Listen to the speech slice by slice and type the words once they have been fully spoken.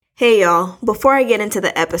Hey y'all, before I get into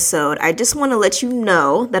the episode, I just want to let you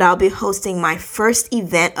know that I'll be hosting my first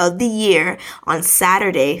event of the year on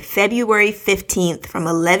Saturday, February 15th from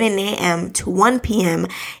 11 a.m. to 1 p.m.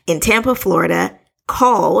 in Tampa, Florida,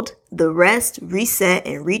 called the Rest, Reset,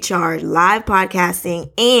 and Recharge live podcasting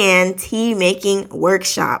and tea making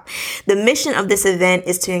workshop. The mission of this event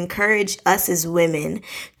is to encourage us as women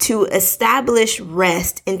to establish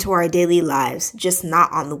rest into our daily lives, just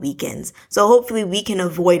not on the weekends. So hopefully we can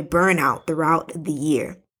avoid burnout throughout the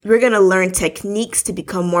year. We're going to learn techniques to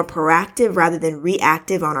become more proactive rather than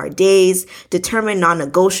reactive on our days, determine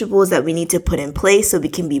non-negotiables that we need to put in place so we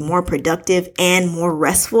can be more productive and more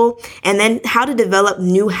restful, and then how to develop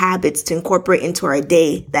new habits to incorporate into our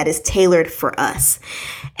day that is tailored for us.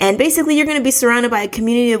 And basically, you're going to be surrounded by a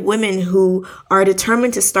community of women who are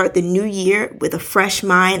determined to start the new year with a fresh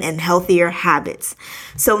mind and healthier habits.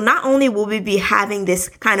 So not only will we be having this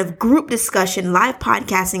kind of group discussion, live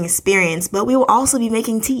podcasting experience, but we will also be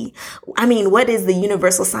making tea. I mean, what is the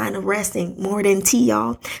universal sign of resting more than tea,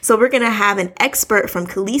 y'all? So we're going to have an expert from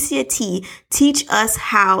Calicia Tea teach us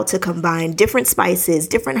how to combine different spices,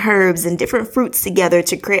 different herbs, and different fruits together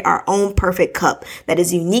to create our own perfect cup that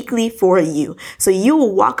is uniquely for you. So you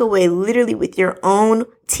will walk away literally with your own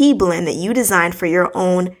tea blend that you designed for your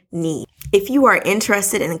own need. If you are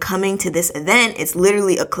interested in coming to this event, it's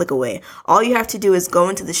literally a click away. All you have to do is go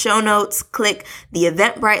into the show notes, click the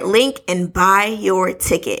Eventbrite link, and buy your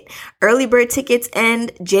ticket. Early bird tickets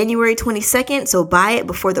end January 22nd, so buy it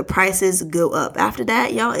before the prices go up. After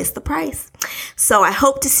that, y'all, it's the price. So I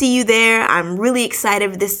hope to see you there. I'm really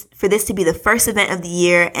excited for this to be the first event of the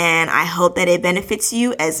year, and I hope that it benefits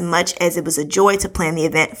you as much as it was a joy to plan the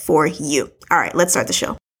event for you. All right, let's start the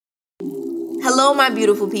show. Hello, my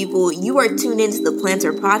beautiful people. You are tuned into the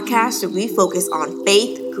Planter Podcast, where we focus on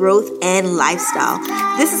faith, growth, and lifestyle.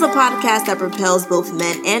 This is a podcast that propels both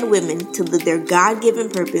men and women to live their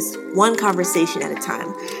God-given purpose, one conversation at a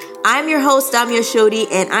time. I'm your host, Damia Shodi,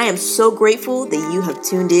 and I am so grateful that you have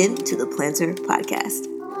tuned in to the Planter Podcast.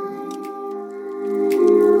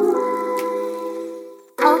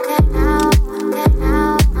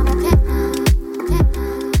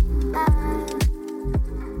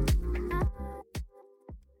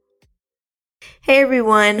 Hey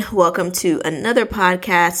everyone, welcome to another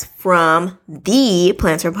podcast from the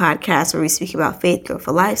Planter Podcast, where we speak about faith, growth,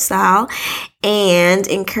 and lifestyle and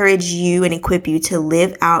encourage you and equip you to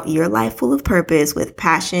live out your life full of purpose with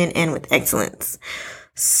passion and with excellence.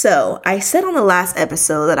 So I said on the last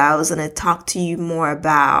episode that I was going to talk to you more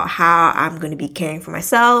about how I'm going to be caring for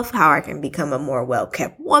myself, how I can become a more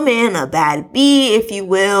well-kept woman, a bad bee, if you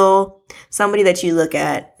will, somebody that you look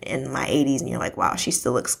at in my 80s and you're like, wow, she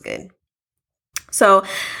still looks good. So,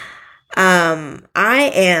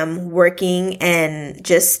 I am working and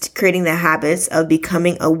just creating the habits of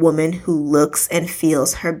becoming a woman who looks and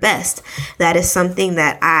feels her best. That is something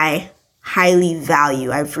that I highly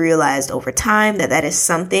value. I've realized over time that is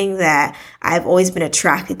something that I've always been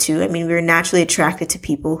attracted to. I mean, we're naturally attracted to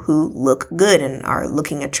people who look good and are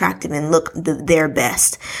looking attractive and look their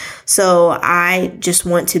best. So I just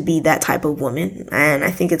want to be that type of woman. And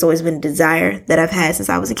I think it's always been a desire that I've had since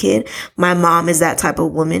I was a kid. My mom is that type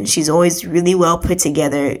of woman. She's always really well put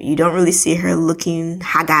together. You don't really see her looking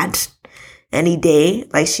haggard any day.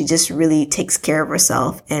 Like, she just really takes care of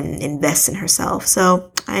herself and invests in herself.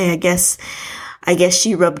 So I guess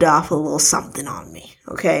she rubbed off a little something on me.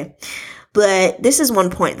 Okay. But this is one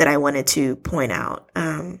point that I wanted to point out.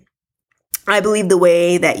 I believe the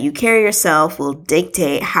way that you carry yourself will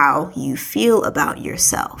dictate how you feel about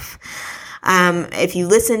yourself. If you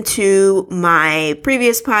listen to my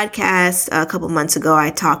previous podcast a couple months ago, I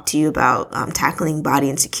talked to you about tackling body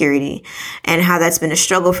insecurity and how that's been a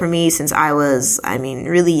struggle for me since I was,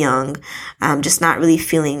 really young, just not really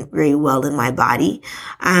feeling very well in my body.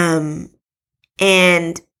 And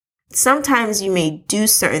sometimes you may do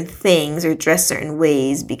certain things or dress certain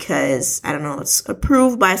ways because, I don't know, it's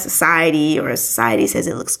approved by society or society says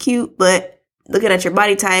it looks cute, but looking at your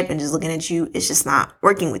body type and just looking at you, it's just not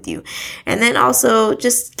working with you. And then also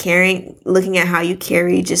just looking at how you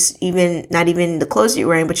carry, not even the clothes you're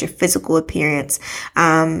wearing, but your physical appearance,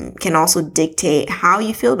 can also dictate how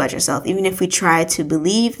you feel about yourself. Even if we try to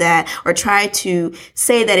believe that or try to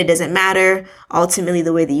say that it doesn't matter, ultimately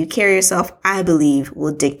the way that you carry yourself, I believe,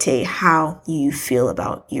 will dictate how you feel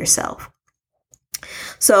about yourself.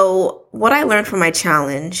 So what I learned from my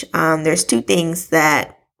challenge, there's two things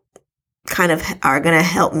that kind of are going to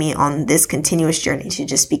help me on this continuous journey to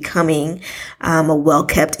just becoming a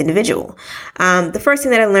well-kept individual. The first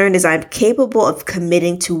thing that I learned is I'm capable of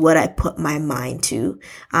committing to what I put my mind to,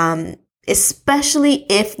 especially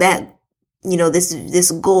if that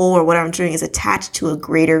this goal or what I'm doing is attached to a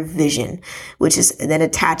greater vision, which is then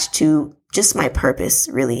attached to just my purpose,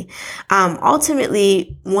 really.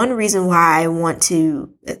 Ultimately, one reason why I want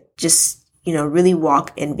to just, really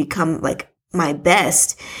walk and become like my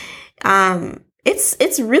best,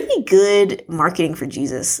 it's really good marketing for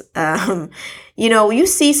Jesus. You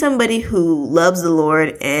see somebody who loves the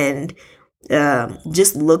Lord and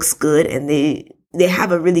just looks good, and they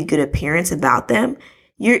have a really good appearance about them.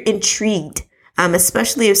 You're intrigued,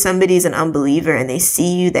 especially if somebody's an unbeliever and they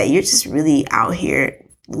see you that you're just really out here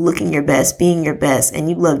looking your best, being your best, and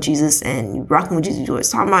you love Jesus and you rocking with Jesus, you're always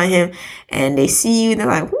talking about him, and they see you and they're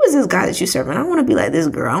like, who is this guy that you serving? I want to be like this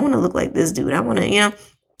girl. I want to look like this dude. I want to,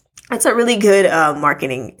 that's a really good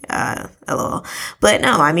marketing, LOL. But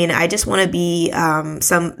no, I mean, I just want to be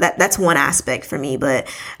that's one aspect for me, but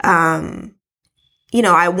I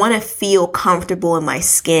want to feel comfortable in my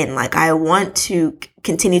skin. Like, I want to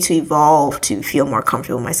continue to evolve to feel more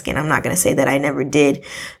comfortable in my skin. I'm not going to say that I never did,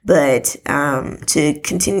 but to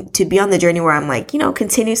continue to be on the journey where I'm like,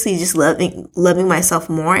 continuously just loving myself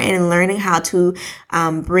more and learning how to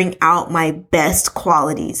bring out my best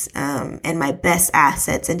qualities and my best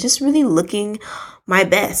assets and just really looking my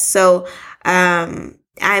best. So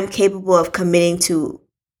I'm capable of committing to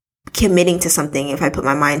something if I put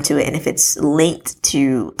my mind to it and if it's linked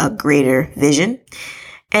to a greater vision.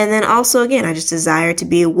 And then also, again, I just desire to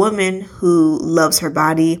be a woman who loves her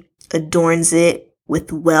body, adorns it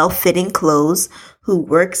with well-fitting clothes, who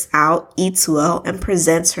works out, eats well, and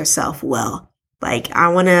presents herself well. Like, I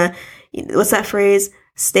want to, what's that phrase?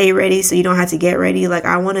 Stay ready so you don't have to get ready. Like,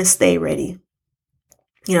 I want to stay ready.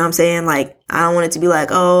 You know what I'm saying? Like, I don't want it to be like,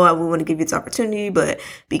 oh, I want to give you this opportunity, but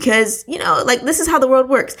because, like, this is how the world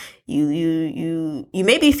works. You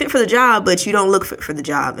may be fit for the job, but you don't look fit for the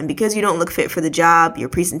job. And because you don't look fit for the job, your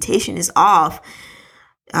presentation is off.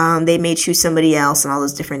 They may choose somebody else and all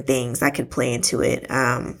those different things that could play into it.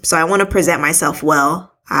 So I want to present myself well.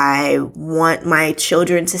 I want my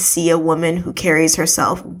children to see a woman who carries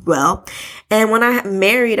herself well. And when I'm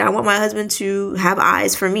married, I want my husband to have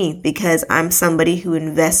eyes for me because I'm somebody who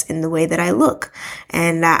invests in the way that I look.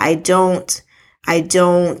 And I don't, I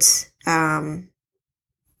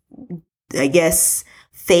guess,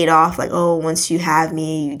 fade off like, oh, once you have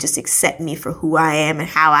me, you just accept me for who I am and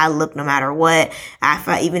how I look no matter what.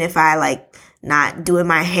 Even if I like not doing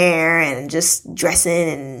my hair and just dressing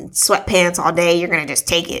in sweatpants all day, you're going to just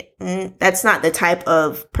take it. That's not the type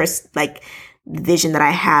of vision that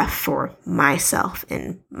I have for myself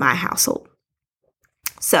and my household.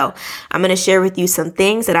 So I'm going to share with you some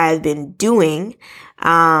things that I've been doing,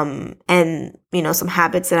 and, some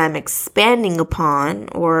habits that I'm expanding upon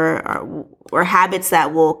or habits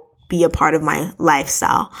that will be a part of my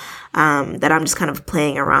lifestyle, that I'm just kind of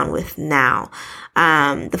playing around with now.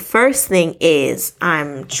 The first thing is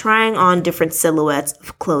I'm trying on different silhouettes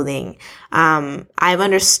of clothing. I've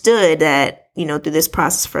understood that, through this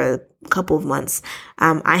process for a couple of months,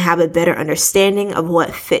 I have a better understanding of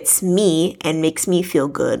what fits me and makes me feel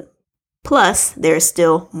good. Plus, there's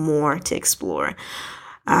still more to explore.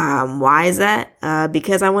 Why is that?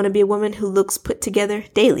 Because I want to be a woman who looks put together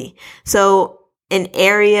daily. So an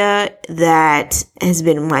area that has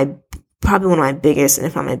been probably one of my biggest, and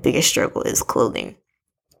if not my biggest struggle, is clothing.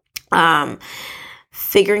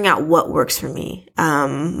 Figuring out what works for me.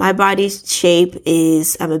 My body shape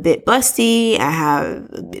is, I'm a bit busty. I have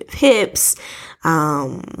a bit of hips.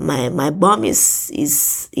 My bum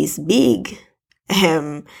is big.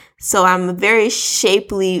 So I'm a very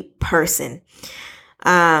shapely person.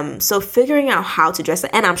 So figuring out how to dress,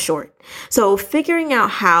 and I'm short. So figuring out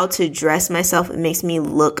how to dress myself, it makes me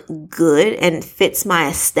look good and fits my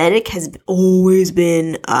aesthetic has always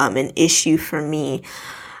been, an issue for me.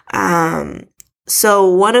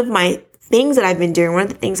 So one of the things that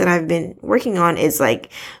I've been working on is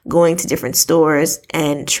like going to different stores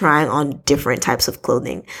and trying on different types of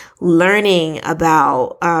clothing, learning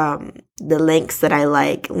about, the lengths that I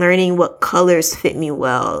like, learning what colors fit me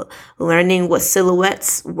well, learning what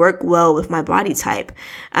silhouettes work well with my body type,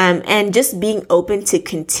 and just being open to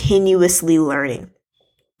continuously learning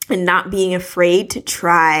and not being afraid to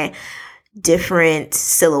try different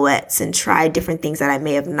silhouettes and try different things that I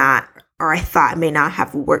may have not, or I thought may not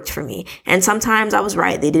have worked for me. And sometimes I was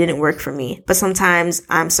right, they didn't work for me. But sometimes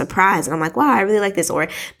I'm surprised and I'm like, wow, I really like this. Or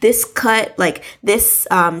this cut, like this,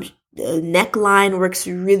 neckline works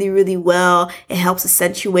really, really well. It helps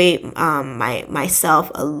accentuate myself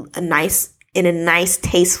in a nice,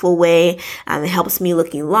 tasteful way. It helps me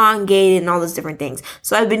look elongated and all those different things.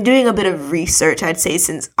 So I've been doing a bit of research, I'd say,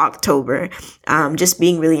 since October, just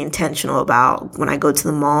being really intentional about when I go to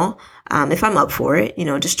the mall. if I'm up for it,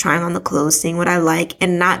 just trying on the clothes, seeing what I like,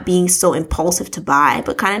 and not being so impulsive to buy,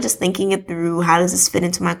 but kind of just thinking it through. How does this fit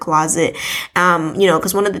into my closet?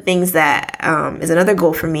 Because one of the things that is another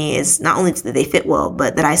goal for me is not only that they fit well,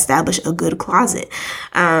 but that I establish a good closet.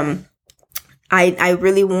 I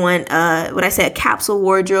really want, a capsule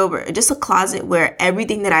wardrobe, or just a closet where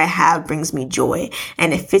everything that I have brings me joy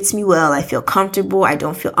and it fits me well. I feel comfortable. I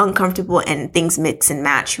don't feel uncomfortable, and things mix and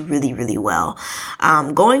match really, really well.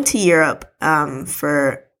 Going to Europe,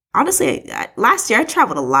 honestly, last year I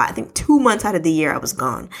traveled a lot. I think 2 months out of the year I was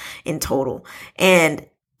gone in total. And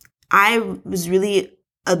I was really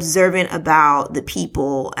observant about the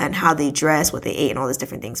people and how they dress, what they ate, and all these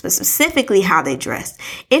different things, but specifically how they dressed.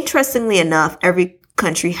 Interestingly enough, every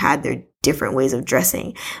country had their different ways of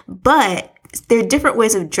dressing, but their different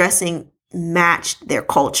ways of dressing matched their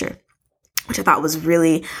culture, which I thought was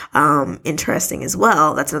really interesting as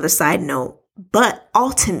well. That's another side note. But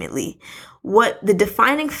ultimately, what the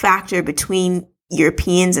defining factor between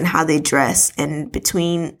Europeans and how they dress, and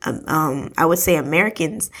between, I would say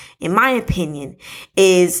Americans, in my opinion,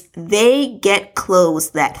 is they get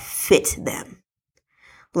clothes that fit them.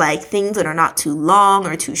 Like things that are not too long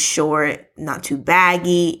or too short, not too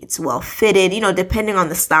baggy. It's well fitted, depending on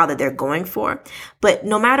the style that they're going for. But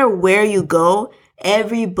no matter where you go,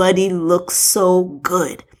 everybody looks so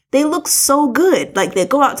good. They look so good. Like they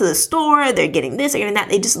go out to the store, they're getting this, they're getting that.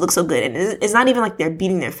 They just look so good. And it's not even like they're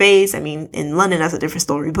beating their face. I mean, in London, that's a different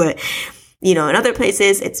story. But, in other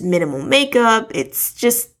places, it's minimal makeup. It's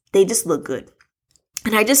just, they just look good.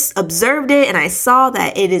 And I just observed it, and I saw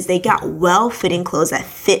that they got well-fitting clothes that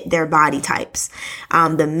fit their body types.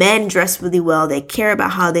 The men dress really well. They care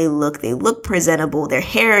about how they look presentable. Their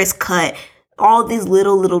hair is cut. All these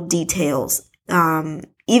little details.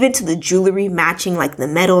 Even to the jewelry matching, like the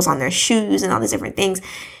metals on their shoes and all these different things.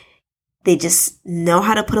 They just know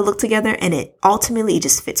how to put a look together, and it ultimately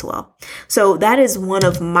just fits well. So that is one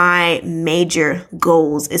of my major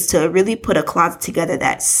goals, is to really put a closet together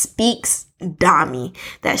that speaks Dami,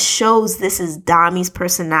 that shows this is Dami's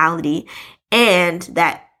personality, and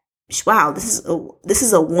that, wow, this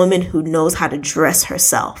is a woman who knows how to dress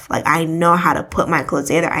herself. Like, I know how to put my clothes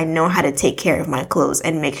together. I know how to take care of my clothes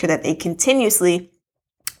and make sure that they continuously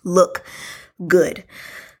look good.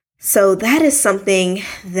 So that is something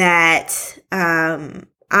that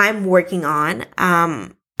I'm working on.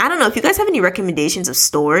 I don't know if you guys have any recommendations of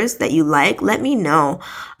stores that you like. Let me know.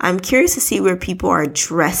 I'm curious to see where people are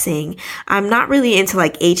dressing. I'm not really into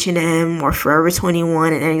like H&M or Forever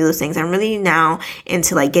 21 and any of those things. I'm really now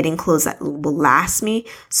into like getting clothes that will last me.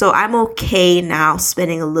 So I'm okay now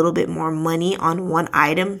spending a little bit more money on one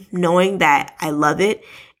item, knowing that I love it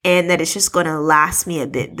and that it's just going to last me a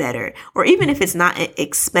bit better. Or even if it's not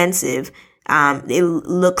expensive, it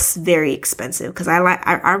looks very expensive, because I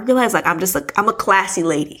realize like I'm a classy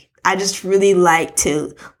lady. I just really like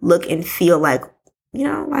to look and feel like,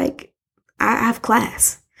 like I have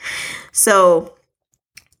class. So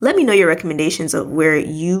let me know your recommendations of where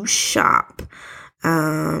you shop.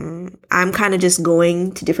 I'm kind of just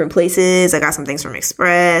going to different places. I got some things from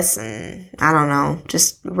Express and I don't know,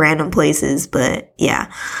 just random places, but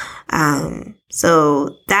yeah.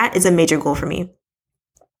 So that is a major goal for me,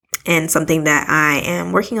 and something that I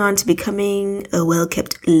am working on to becoming a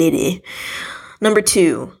well-kept lady. Number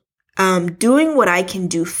 2, doing what I can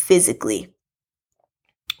do physically,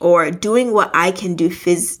 or doing what I can do I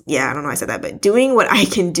don't know why I said that, but doing what I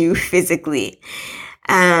can do physically.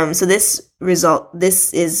 So this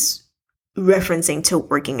is referencing to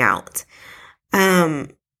working out. My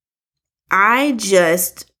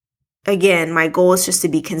goal is just to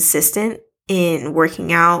be consistent in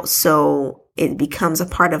working out, so it becomes a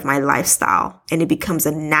part of my lifestyle and it becomes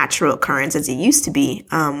a natural occurrence, as it used to be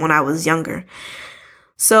when I was younger.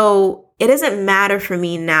 So it doesn't matter for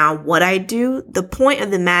me now what I do. The point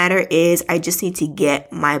of the matter is I just need to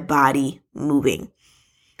get my body moving.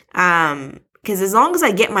 Because as long as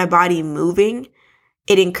I get my body moving,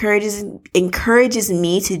 it encourages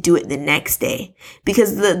me to do it the next day.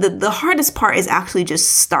 Because the hardest part is actually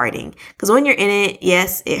just starting. Because when you're in it,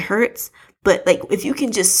 yes, it hurts. But like if you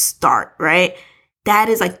can just start, right? That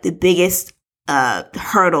is like the biggest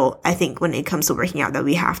hurdle, I think, when it comes to working out that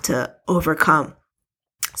we have to overcome.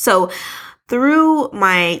 So through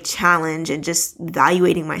my challenge and just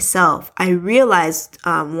evaluating myself, I realized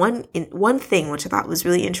one thing which I thought was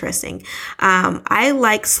really interesting. I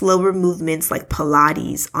like slower movements like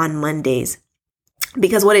Pilates on Mondays.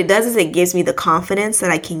 because what it does is it gives me the confidence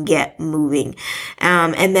that I can get moving.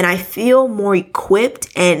 And then I feel more equipped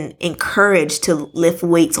and encouraged to lift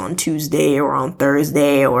weights on Tuesday or on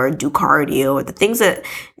Thursday or do cardio or the things that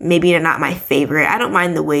maybe are not my favorite. I don't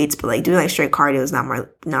mind the weights, but like doing like straight cardio is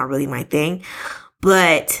not really my thing.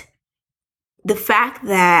 But the fact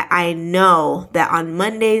that I know that on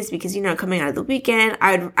Mondays, because, coming out of the weekend,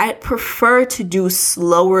 I'd prefer to do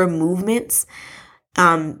slower movements,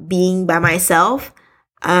 being by myself,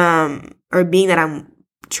 or being that I'm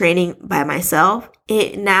training by myself.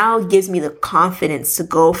 It now gives me the confidence to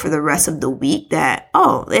go for the rest of the week that,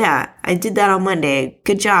 oh yeah, I did that on Monday.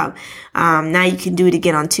 Good job. Now you can do it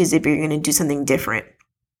again on Tuesday, but you're going to do something different.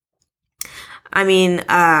 I mean,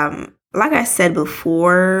 like I said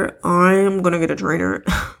before, I'm going to get a trainer.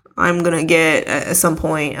 I'm going to get at some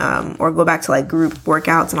point, or go back to like group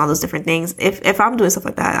workouts and all those different things. If I'm doing stuff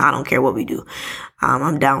like that, I don't care what we do.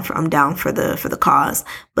 I'm down for the cause,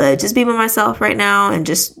 but just being by myself right now and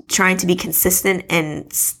just trying to be consistent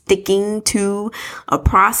and sticking to a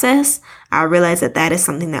process. I realize that is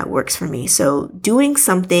something that works for me. So doing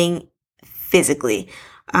something physically,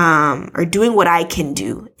 or doing what I can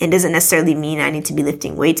do. It doesn't necessarily mean I need to be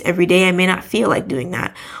lifting weights every day. I may not feel like doing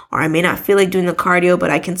that, or I may not feel like doing the cardio,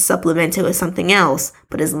 but I can supplement it with something else.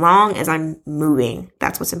 But as long as I'm moving,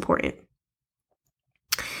 that's what's important.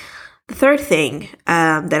 The third thing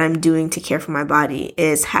that I'm doing to care for my body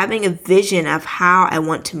is having a vision of how I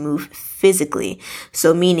want to move physically.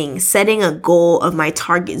 So meaning setting a goal of my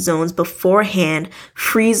target zones beforehand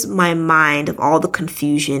frees my mind of all the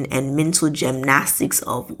confusion and mental gymnastics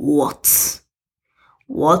of what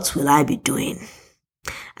will I be doing?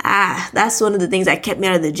 That's one of the things that kept me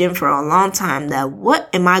out of the gym for a long time. That what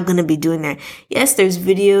am I going to be doing there? Yes, there's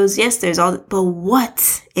videos. Yes, there's all, but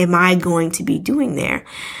what am I going to be doing there?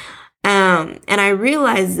 And I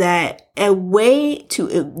realized that a way to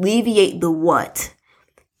alleviate the what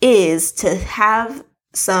is to have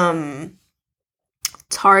some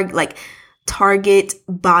target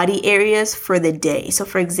body areas for the day. So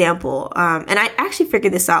for example, and I actually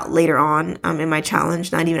figured this out later on, in my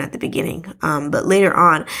challenge, not even at the beginning, but later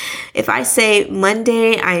on, if I say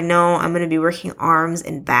Monday, I know I'm going to be working arms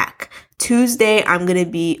and back. Tuesday, I'm going to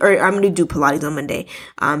do Pilates on Monday.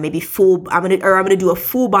 I'm going to do a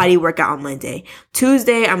full body workout on Monday.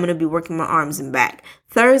 Tuesday, I'm going to be working my arms and back.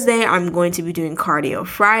 Thursday, I'm going to be doing cardio.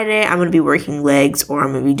 Friday, I'm going to be working legs, or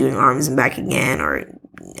I'm going to be doing arms and back again, or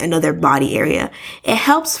another body area. It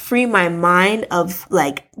helps free my mind of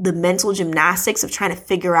like the mental gymnastics of trying to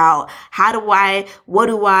figure out how do I, what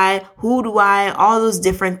do I, who do I, all those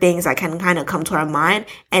different things that can kind of come to our mind,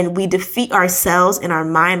 and we defeat ourselves in our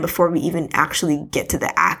mind before we even actually get to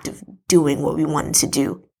the act of doing what we wanted to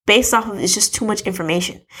do. Based off of it's just too much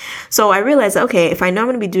information. So I realized, okay, if I know I'm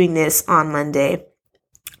going to be doing this on Monday,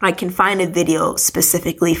 I can find a video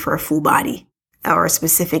specifically for a full body, or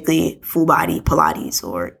specifically full body Pilates,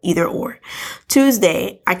 or either or.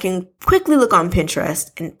 Tuesday, I can quickly look on Pinterest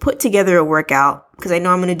and put together a workout because I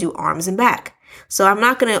know I'm going to do arms and back. So I'm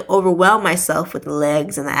not going to overwhelm myself with the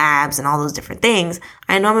legs and the abs and all those different things.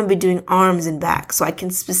 I know I'm going to be doing arms and back. So I can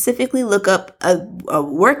specifically look up a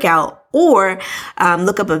workout, or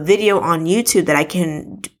look up a video on YouTube that I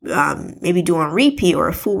can maybe do on repeat, or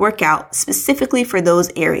a full workout specifically for those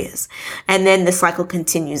areas. And then the cycle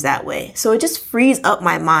continues that way. So it just frees up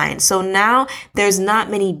my mind. So now there's not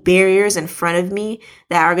many barriers in front of me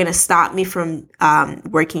that are going to stop me from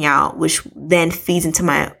working out, which then feeds into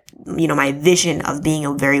my vision of being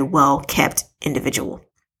a very well-kept individual.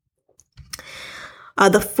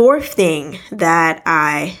 The fourth thing that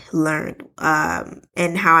I learned,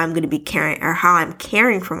 and how I'm going to be how I'm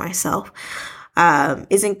caring for myself,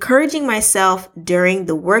 is encouraging myself during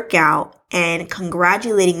the workout and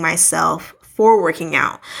congratulating myself for working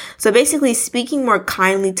out. So basically speaking more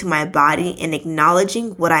kindly to my body and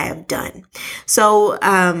acknowledging what I have done. So,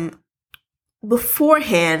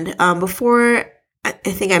 beforehand, I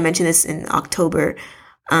think I mentioned this in October,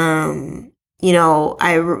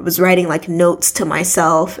 I was writing like notes to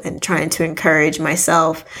myself and trying to encourage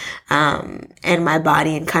myself, and my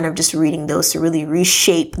body, and kind of just reading those to really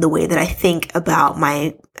reshape the way that I think about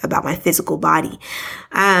my physical body.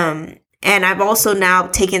 And I've also now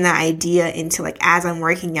taken that idea into like, as I'm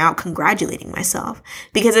working out, congratulating myself,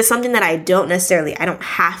 because it's something that I don't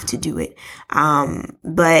have to do it.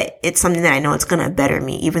 But it's something that I know it's going to better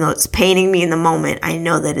me, even though it's paining me in the moment. I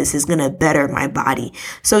know that this is going to better my body.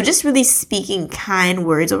 So just really speaking kind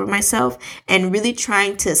words over myself and really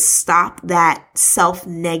trying to stop that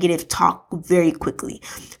self-negative talk very quickly.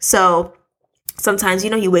 So sometimes,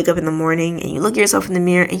 you wake up in the morning and you look at yourself in the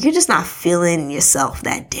mirror and you're just not feeling yourself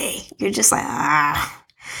that day. You're just like,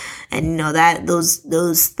 and that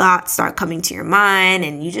those thoughts start coming to your mind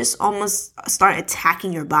and you just almost start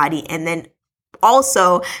attacking your body. And then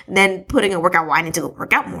also then putting a workout, I need to go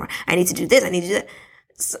work out more. I need to do this. I need to do that.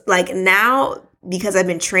 So, like now, because I've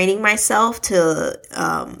been training myself to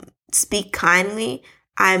speak kindly,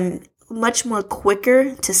 I'm much more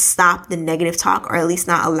quicker to stop the negative talk, or at least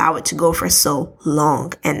not allow it to go for so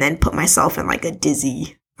long and then put myself in like a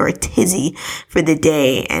dizzy or a tizzy for the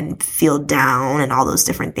day and feel down and all those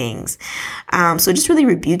different things. So just really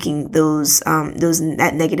rebuking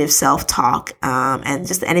that negative self-talk, and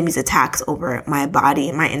just the enemy's attacks over my body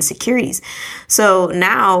and my insecurities. So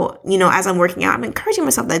now, as I'm working out, I'm encouraging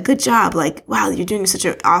myself that good job. Like, wow, you're doing such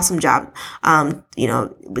an awesome job,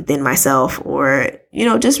 within myself, or,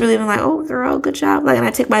 just really being like, oh girl, good job. Like, and I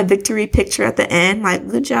take my victory picture at the end, like,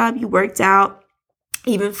 good job. You worked out.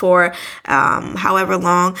 Even for however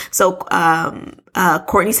long. So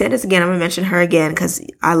Courtney Sanders, again, I'm gonna mention her again because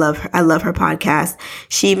I love her podcast.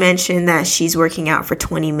 She mentioned that she's working out for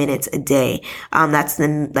 20 minutes a day.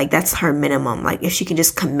 That's her minimum. Like, if she can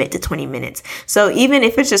just commit to 20 minutes. So even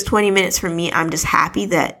if it's just 20 minutes for me, I'm just happy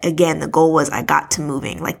that, again, the goal was I got to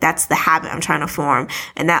moving. Like, that's the habit I'm trying to form.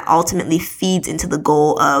 And that ultimately feeds into the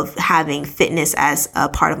goal of having fitness as a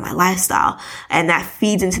part of my lifestyle. And that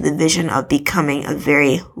feeds into the vision of becoming a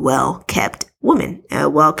very well-kept woman, a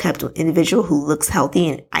well-kept individual who looks healthy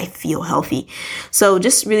and I feel healthy. So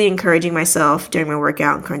just really encouraging myself during my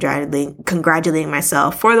workout and congratulating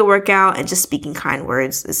myself for the workout and just speaking kind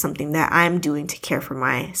words is something that I'm doing to care for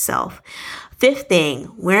myself. Fifth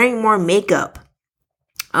thing, wearing more makeup.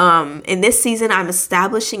 In this season, I'm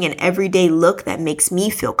establishing an everyday look that makes me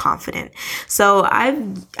feel confident. So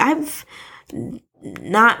I've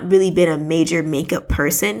not really been a major makeup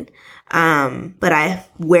person, but I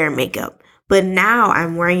wear makeup. But now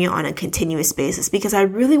I'm wearing it on a continuous basis because I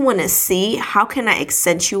really want to see how can I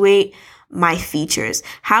accentuate my features?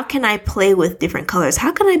 How can I play with different colors?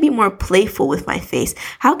 How can I be more playful with my face?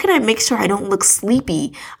 How can I make sure I don't look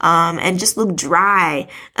sleepy, and just look dry,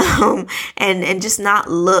 and just not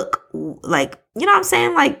look like, what I'm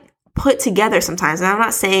saying? Like, put together sometimes. And I'm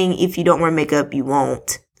not saying if you don't wear makeup, you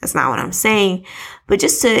won't. That's not what I'm saying, but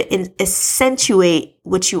just to accentuate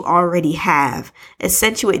what you already have,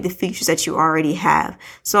 accentuate the features that you already have.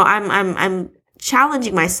 So I'm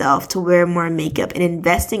challenging myself to wear more makeup and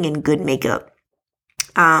investing in good makeup.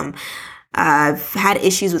 I've had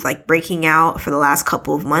issues with like breaking out for the last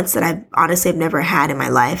couple of months that I've never had in my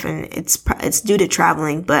life. And it's due to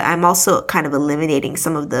traveling, but I'm also kind of eliminating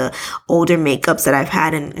some of the older makeups that I've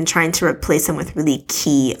had and trying to replace them with really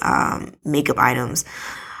key, makeup items.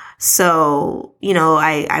 So,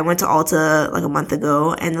 I went to Ulta like a month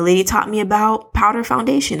ago and the lady taught me about powder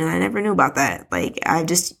foundation and I never knew about that. Like, I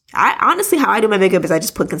honestly, how I do my makeup is I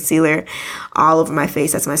just put concealer all over my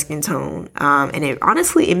face. That's my skin tone. And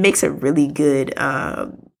it makes a really good,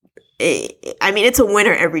 it's a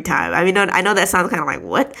winner every time. I mean, I know that sounds kind of like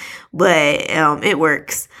what, but, it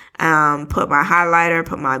works. Put my highlighter,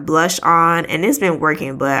 put my blush on, and it's been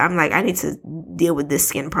working, but I'm like, I need to deal with this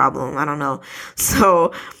skin problem. I don't know.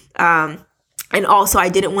 So, and also I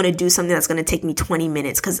didn't want to do something that's going to take me 20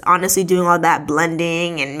 minutes because honestly, doing all that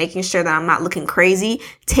blending and making sure that I'm not looking crazy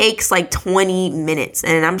takes like 20 minutes.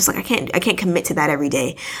 And I'm just like, I can't commit to that every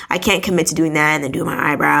day. I can't commit to doing that and then doing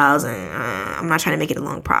my eyebrows, and I'm not trying to make it a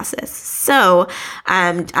long process. So,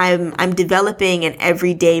 I'm developing an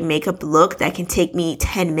everyday makeup look that can take me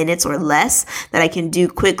 10 minutes or less that I can do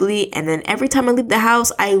quickly. And then every time I leave the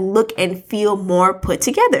house, I look and feel more put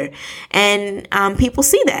together. And, people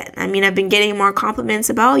see that. I mean, I've been getting more compliments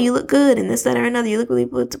about, oh, you look good and this, that, or another. You look really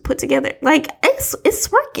put together. Like,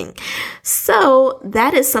 it's working. So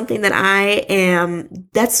that is something that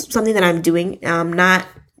that's something that I'm doing, not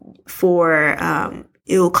for,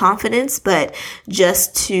 ill confidence, but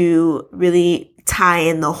just to really tie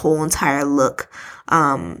in the whole entire look,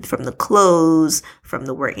 from the clothes, from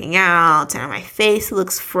the working out, and my face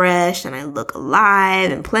looks fresh and I look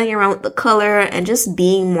alive, and playing around with the color and just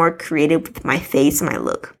being more creative with my face and my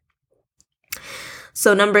look.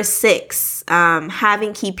 So number 6,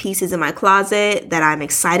 having key pieces in my closet that I'm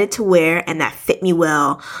excited to wear and that fit me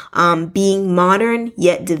well, being modern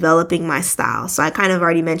yet developing my style. So I kind of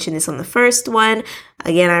already mentioned this on the first one.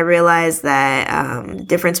 Again, I realized that the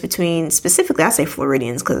difference between, specifically, I say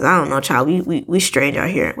Floridians because I don't know, child, we strange out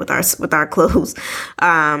here with our clothes.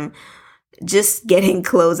 Just getting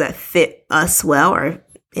clothes that fit us well, or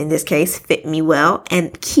in this case, fit me well,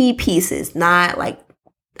 and key pieces, not like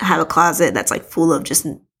have a closet that's like full of just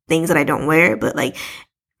things that I don't wear, but like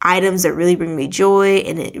items that really bring me joy,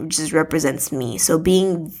 and it just represents me. So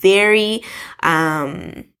being very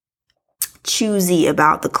choosy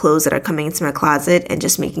about the clothes that are coming into my closet and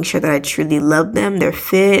just making sure that I truly love them, their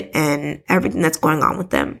fit, and everything that's going on with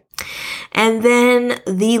them. And then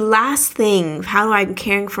the last thing, how I'm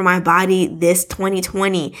caring for my body this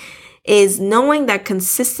 2020, is knowing that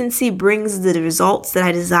consistency brings the results that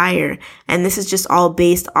I desire. And this is just all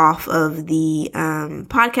based off of the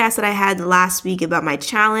podcast that I had last week about my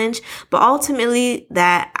challenge, but ultimately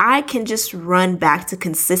that I can just run back to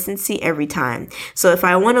consistency every time. So if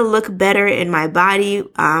I want to look better in my body,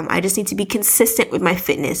 I just need to be consistent with my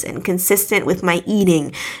fitness and consistent with my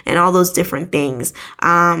eating and all those different things.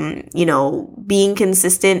 Being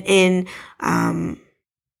consistent in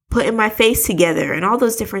putting my face together and all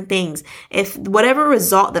those different things. If whatever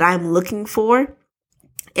result that I'm looking for,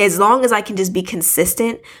 as long as I can just be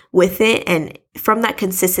consistent with it and from that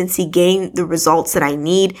consistency gain the results that I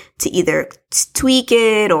need to either tweak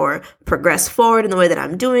it or progress forward in the way that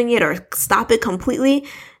I'm doing it or stop it completely,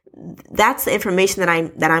 that's the information that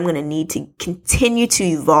I'm going to need to continue to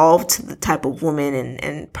evolve to the type of woman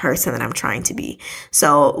and person that I'm trying to be.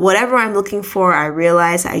 So whatever I'm looking for, I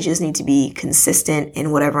realize I just need to be consistent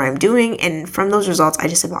in whatever I'm doing. And from those results, I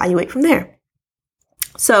just evaluate from there.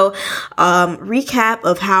 So, recap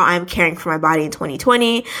of how I'm caring for my body in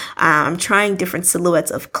 2020. I'm trying different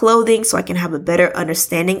silhouettes of clothing so I can have a better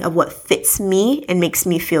understanding of what fits me and makes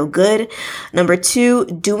me feel good. Number 2,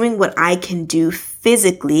 doing what I can do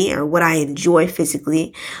physically or what I enjoy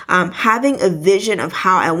physically. Having a vision of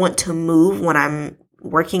how I want to move when I'm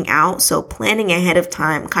working out. So planning ahead of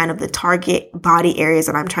time, kind of the target body areas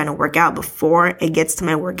that I'm trying to work out before it gets to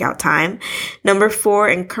my workout time. Number 4,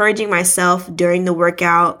 encouraging myself during the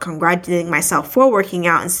workout, congratulating myself for working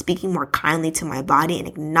out and speaking more kindly to my body and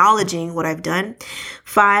acknowledging what I've done.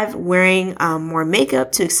 5, wearing more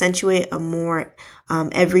makeup to accentuate a more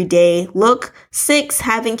everyday look. 6,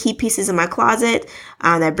 having key pieces in my closet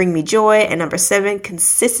that bring me joy. And number 7,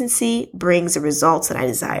 consistency brings the results that I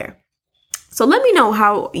desire. So let me know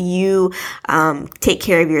how you take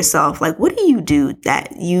care of yourself. Like, what do you do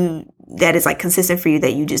that is like consistent for you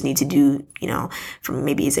that you just need to do, from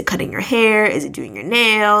maybe is it cutting your hair? Is it doing your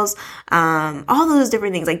nails? All those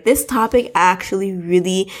different things. Like, this topic actually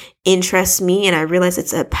really interests me, and I realize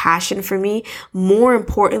it's a passion for me, more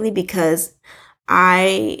importantly because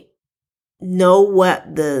I know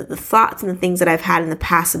what the thoughts and the things that I've had in the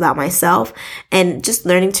past about myself, and just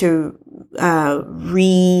learning to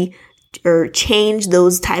change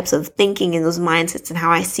those types of thinking and those mindsets and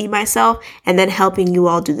how I see myself, and then helping you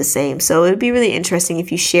all do the same. So it would be really interesting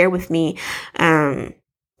if you share with me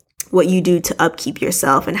what you do to upkeep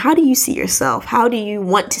yourself, and how do you see yourself? How do you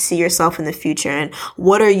want to see yourself in the future? And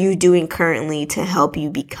what are you doing currently to help you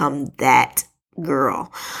become that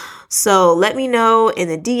girl? So let me know in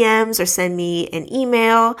the DMs or send me an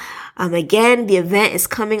email. Again, the event is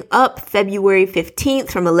coming up February 15th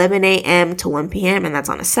from 11 a.m. to 1 p.m. and that's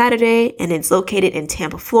on a Saturday, and it's located in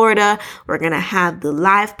Tampa, Florida. We're going to have the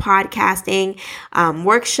live podcasting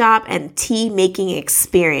workshop and tea making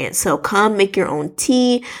experience. So come make your own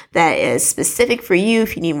tea that is specific for you.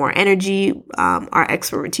 If you need more energy, our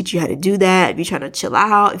expert will teach you how to do that. If you're trying to chill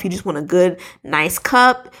out, if you just want a good, nice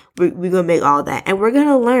cup, we're going to make all that. And we're going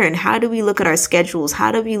to learn, how do we look at our schedules?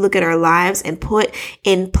 How do we look at our lives and put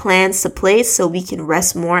in plans to place so we can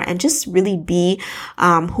rest more and just really be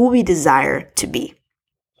who we desire to be.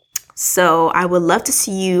 So I would love to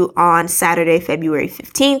see you on Saturday, February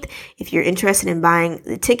 15th. If you're interested in buying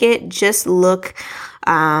the ticket, just look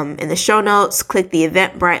in the show notes, click the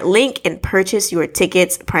Eventbrite link and purchase your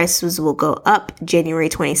tickets. Prices will go up January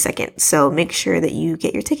 22nd. So make sure that you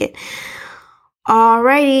get your ticket.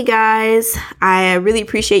 Alrighty, guys. I really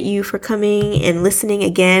appreciate you for coming and listening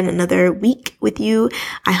again another week with you.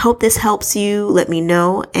 I hope this helps you. Let me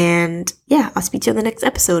know. And yeah, I'll speak to you on the next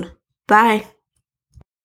episode. Bye.